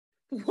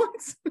 what?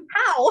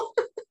 How?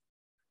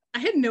 I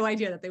had no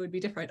idea that they would be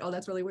different. Oh,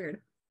 that's really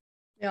weird.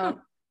 Yeah.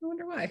 I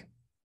wonder why.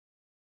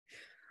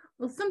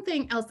 Well,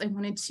 something else I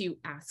wanted to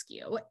ask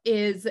you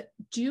is,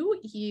 do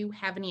you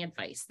have any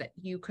advice that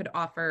you could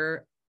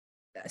offer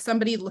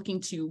somebody looking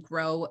to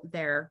grow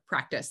their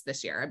practice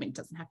this year? I mean, it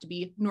doesn't have to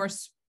be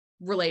Norse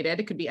related.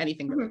 It could be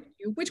anything related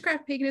to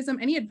witchcraft, paganism.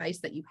 Any advice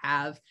that you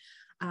have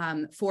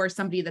for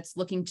somebody that's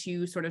looking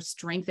to sort of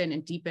strengthen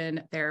and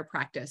deepen their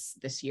practice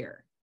this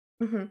year?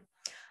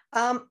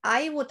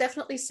 I would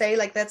definitely say,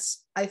 like,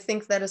 I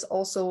think that is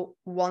also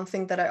one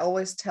thing that I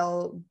always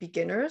tell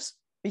beginners,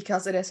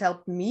 because it has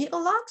helped me a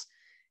lot,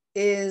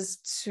 is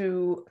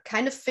to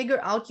kind of figure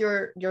out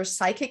your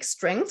psychic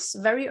strengths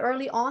very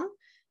early on,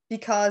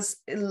 because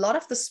a lot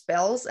of the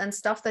spells and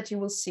stuff that you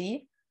will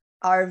see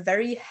are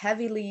very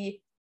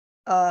heavily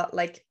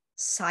like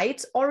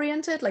sight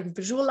oriented, like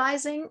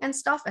visualizing and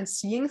stuff and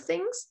seeing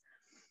things.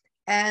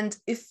 And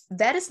if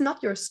that is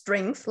not your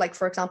strength, like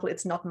for example,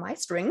 it's not my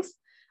strength,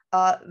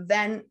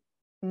 then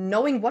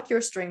knowing what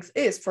your strength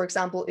is, for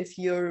example, if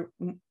you're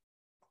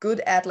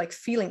good at like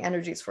feeling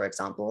energies, for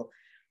example,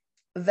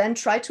 then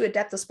try to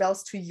adapt the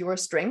spells to your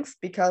strength,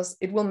 because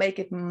it will make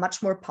it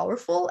much more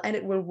powerful and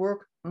it will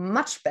work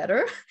much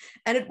better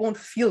and it won't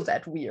feel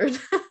that weird.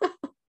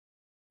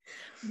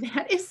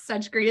 That is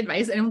such great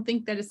advice. I don't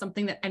think that is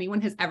something that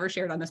anyone has ever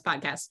shared on this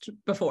podcast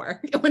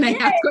before. When I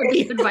ask what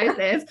the advice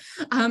is,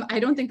 I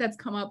don't think that's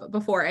come up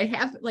before. I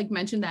have like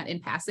mentioned that in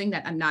passing,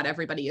 that not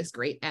everybody is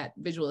great at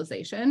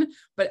visualization,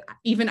 but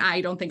even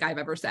I don't think I've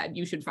ever said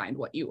you should find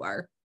what you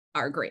are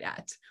great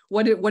at.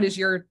 What is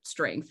your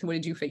strength? What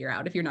did you figure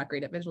out if you're not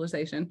great at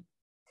visualization?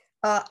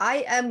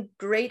 I am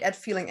great at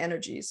feeling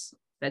energies.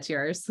 That's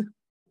yours.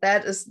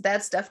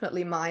 That's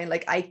definitely mine.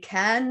 Like I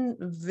can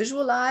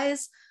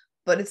visualize,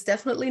 but it's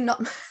definitely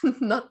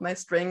not my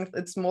strength.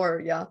 It's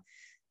more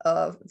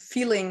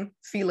feeling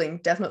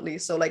definitely.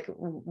 So like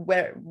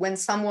when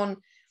someone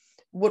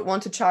would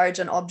want to charge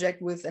an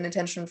object with an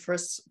intention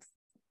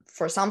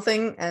for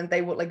something, and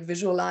they would like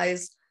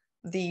visualize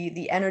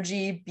the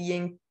energy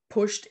being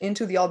pushed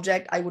into the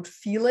object, I would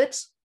feel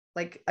it.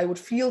 Like I would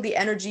feel the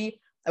energy,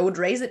 I would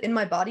raise it in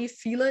my body,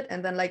 feel it,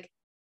 and then like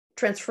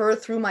transfer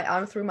through my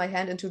arm, through my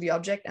hand into the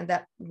object, and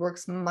that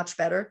works much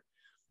better.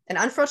 And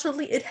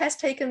unfortunately, it has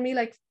taken me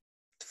like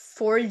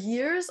 4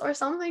 years or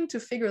something to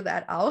figure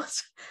that out.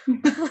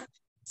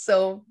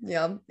 So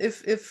yeah,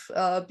 if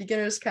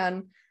beginners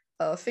can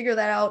figure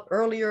that out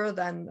earlier,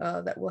 then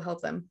that will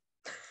help them.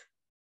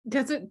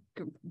 That's a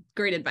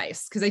great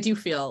advice, because I do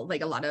feel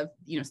like a lot of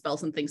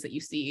spells and things that you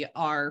see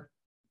are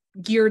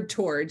geared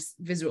towards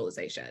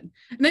visualization,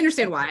 and I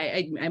understand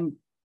why. I'm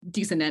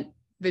decent at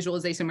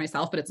visualization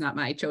myself, but it's not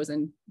my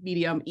chosen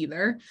medium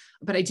either.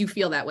 But I do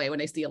feel that way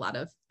when I see a lot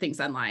of things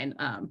online.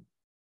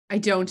 I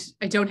don't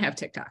have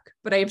TikTok,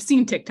 but I have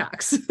seen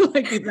TikToks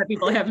like that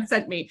people have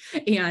sent me,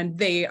 and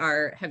they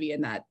are heavy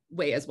in that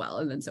way as well.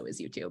 And then so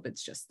is YouTube.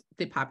 It's just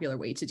the popular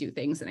way to do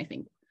things. And I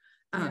think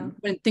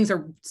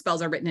when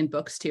spells are written in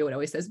books too, it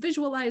always says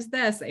visualize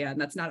this, and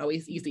that's not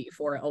always easy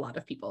for a lot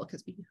of people,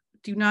 because we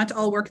do not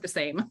all work the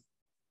same.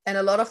 And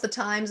a lot of the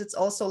times it's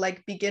also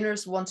like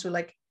beginners want to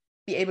like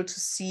be able to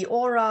see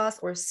auras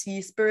or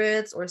see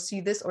spirits or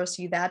see this or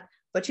see that,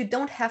 but you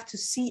don't have to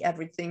see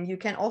everything. You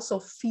can also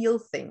feel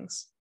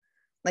things.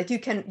 Like you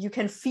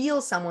can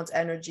feel someone's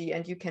energy,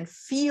 and you can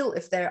feel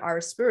if there are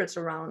spirits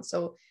around.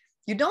 So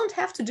you don't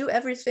have to do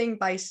everything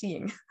by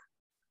seeing.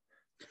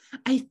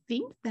 I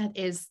think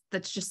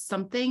that's just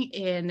something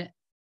in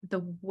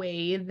the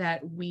way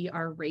that we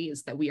are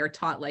raised, that we are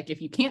taught, like,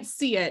 if you can't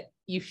see it,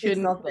 you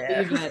shouldn't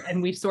believe it.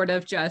 And we sort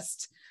of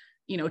just,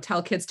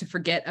 tell kids to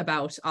forget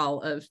about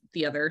all of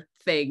the other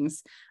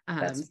things.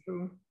 That's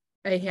true.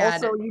 I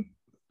had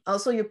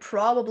also you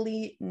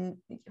probably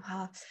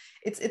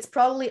it's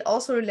probably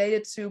also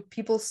related to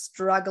people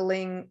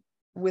struggling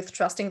with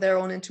trusting their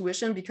own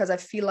intuition, because I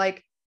feel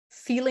like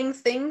feeling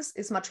things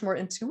is much more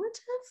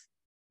intuitive.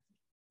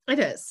 It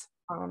is.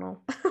 I don't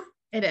know.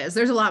 It is.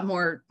 There's a lot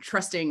more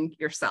trusting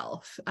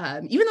yourself,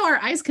 even though our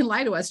eyes can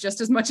lie to us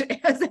just as much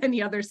as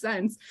any other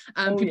sense.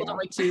 People don't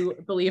like to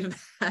believe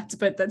that,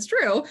 but that's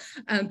true.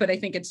 But I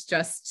think it's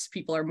just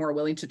people are more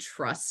willing to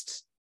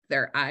trust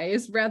their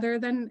eyes rather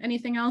than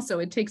anything else. So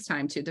it takes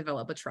time to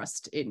develop a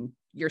trust in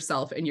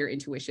yourself and your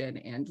intuition,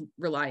 and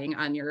relying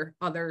on your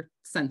other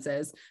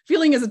senses.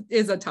 Feeling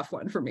is a tough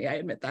one for me. I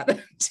admit that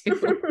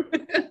too.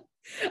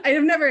 I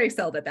have never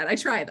excelled at that. I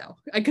try though,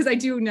 because I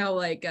do know,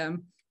 like,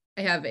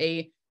 I have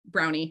a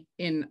brownie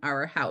in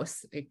our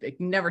house. I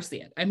never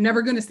see it. I'm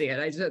never going to see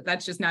it.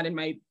 That's just not in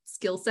my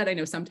skill set. I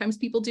know sometimes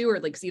people do, or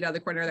like see it out of the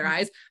corner of their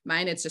eyes.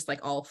 Mine, it's just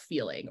like all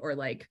feeling, or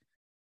like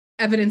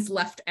evidence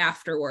left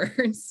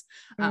afterwards.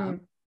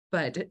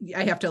 But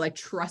I have to like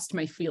trust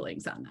my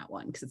feelings on that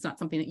one, because it's not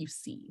something that you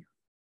see.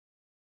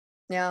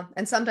 Yeah.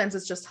 And sometimes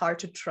it's just hard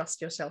to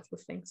trust yourself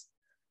with things.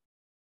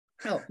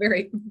 Oh,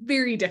 very,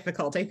 very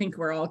difficult. I think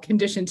we're all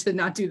conditioned to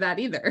not do that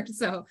either.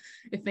 So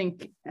I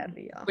think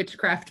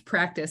witchcraft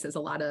practice is a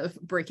lot of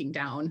breaking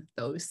down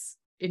those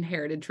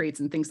inherited traits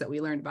and things that we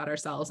learned about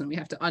ourselves, and we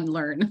have to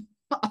unlearn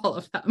all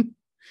of them.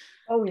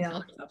 Oh yeah.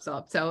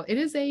 So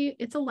it's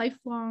a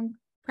lifelong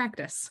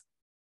practice.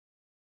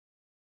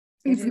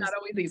 It's not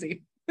always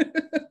easy.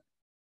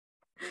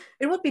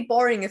 It would be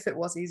boring if it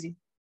was easy.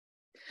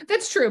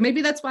 That's true.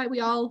 Maybe that's why we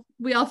all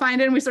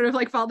find it, and we sort of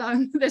like fall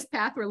down this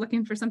path. We're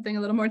looking for something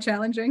a little more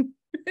challenging.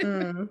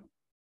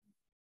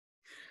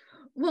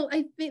 Well,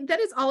 I think that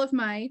is all of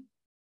my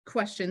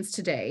questions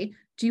today.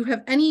 Do you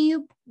have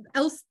anything,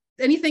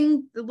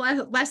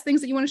 last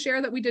things that you want to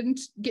share that we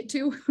didn't get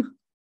to?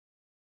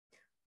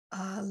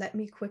 Let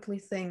me quickly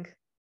think.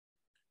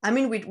 I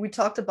mean, we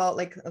talked about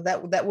like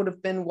that would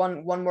have been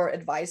one more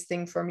advice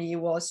thing for me,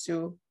 was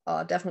to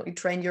definitely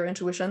train your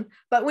intuition,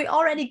 but we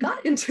already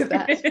got into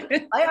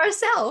that by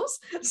ourselves.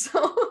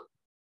 So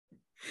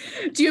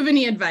do you have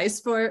any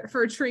advice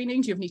for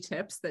training? Do you have any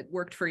tips that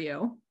worked for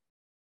you?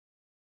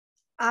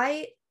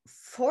 I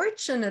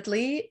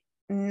fortunately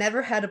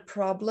never had a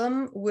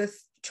problem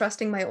with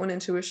trusting my own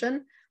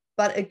intuition,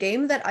 but a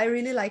game that I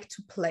really like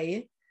to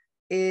play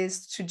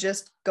is to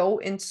just go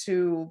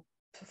into,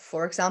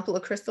 for example,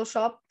 a crystal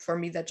shop. For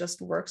me, that just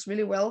works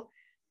really well.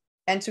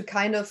 And to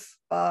kind of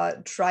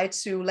try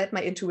to let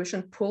my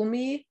intuition pull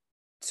me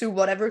to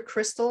whatever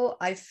crystal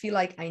I feel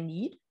like I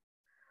need.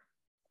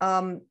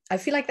 I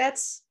feel like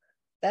that's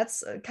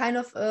kind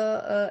of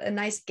a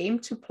nice game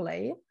to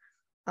play.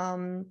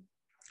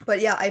 But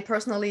yeah, I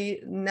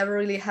personally never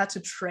really had to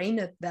train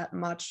it that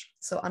much.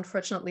 So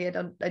unfortunately,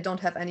 I don't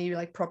have any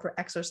like proper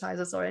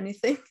exercises or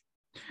anything.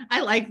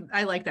 I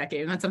like that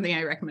game. That's something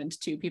I recommend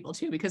to people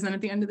too, because then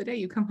at the end of the day,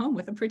 you come home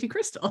with a pretty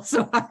crystal.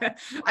 So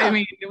I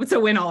mean, it's a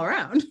win all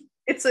around.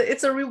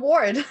 It's a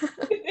reward.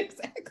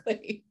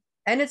 Exactly.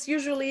 And it's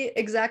usually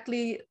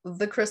exactly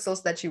the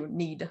crystals that you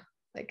need.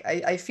 Like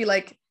I feel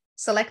like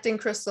selecting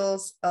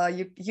crystals,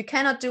 you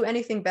cannot do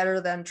anything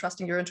better than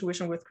trusting your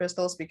intuition with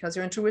crystals, because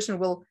your intuition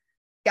will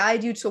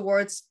guide you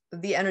towards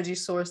the energy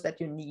source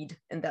that you need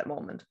in that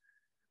moment.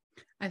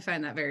 I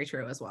find that very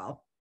true as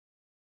well.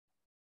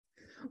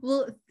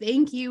 Well,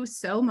 thank you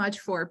so much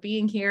for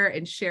being here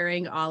and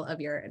sharing all of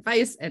your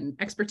advice and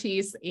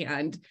expertise.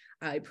 And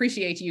I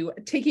appreciate you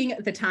taking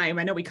the time.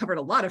 I know we covered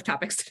a lot of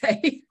topics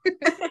today.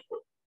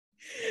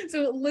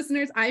 So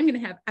listeners, I'm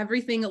going to have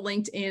everything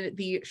linked in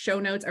the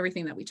show notes,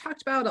 everything that we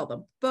talked about, all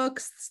the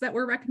books that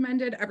were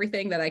recommended,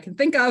 everything that I can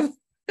think of.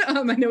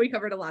 I know we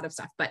covered a lot of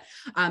stuff, but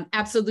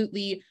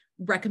absolutely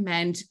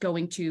recommend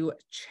going to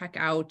check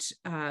out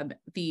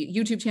the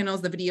YouTube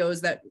channels, the videos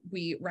that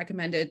we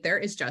recommended. There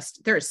is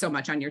so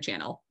much on your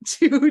channel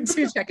to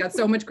check out,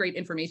 so much great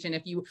information.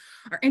 If you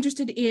are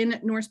interested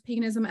in Norse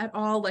paganism at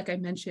all, like I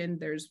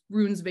mentioned, there's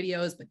runes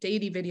videos, but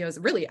deity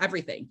videos, really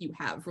everything you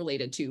have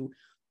related to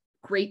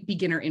great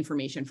beginner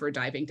information for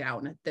diving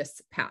down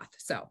this path.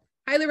 So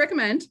highly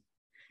recommend.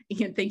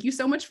 And thank you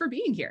so much for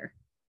being here.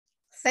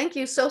 Thank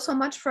you so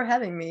much for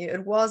having me.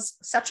 It was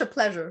such a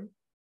pleasure.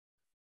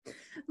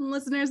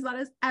 Listeners, that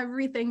is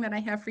everything that I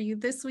have for you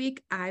this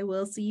week. I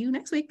will see you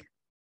next week.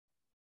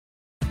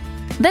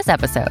 This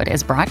episode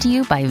is brought to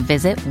you by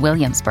Visit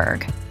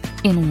Williamsburg.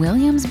 In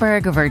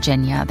Williamsburg,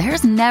 Virginia,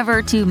 there's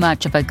never too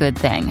much of a good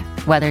thing.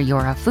 Whether you're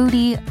a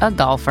foodie, a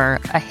golfer,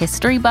 a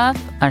history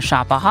buff, a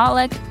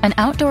shopaholic, an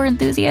outdoor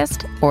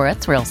enthusiast, or a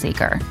thrill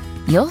seeker,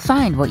 you'll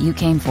find what you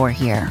came for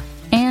here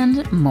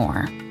and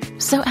more.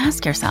 So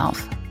ask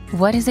yourself,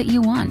 what is it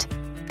you want?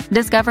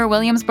 Discover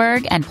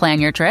Williamsburg and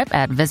plan your trip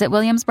at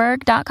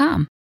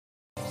visitwilliamsburg.com.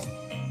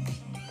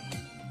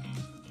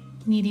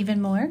 Need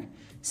even more?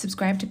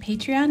 Subscribe to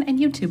Patreon and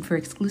YouTube for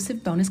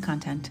exclusive bonus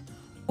content.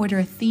 Order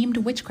a themed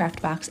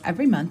witchcraft box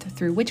every month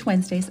through Witch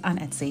Wednesdays on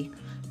Etsy.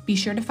 Be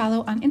sure to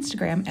follow on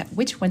Instagram at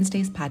Witch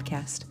Wednesdays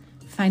Podcast.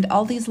 Find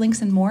all these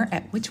links and more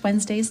at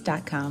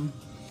witchwednesdays.com.